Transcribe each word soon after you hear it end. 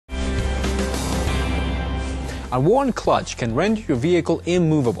A worn clutch can render your vehicle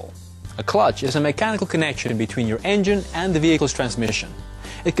immovable. A clutch is a mechanical connection between your engine and the vehicle's transmission.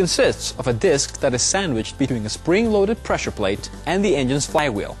 It consists of a disc that is sandwiched between a spring-loaded pressure plate and the engine's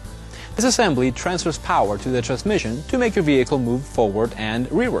flywheel. This assembly transfers power to the transmission to make your vehicle move forward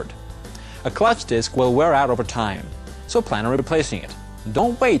and rearward. A clutch disc will wear out over time, so plan on replacing it.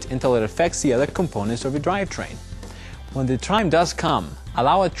 Don't wait until it affects the other components of your drivetrain. When the time does come,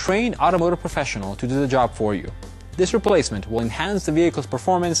 allow a trained automotive professional to do the job for you. This replacement will enhance the vehicle's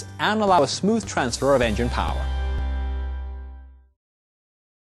performance and allow a smooth transfer of engine power.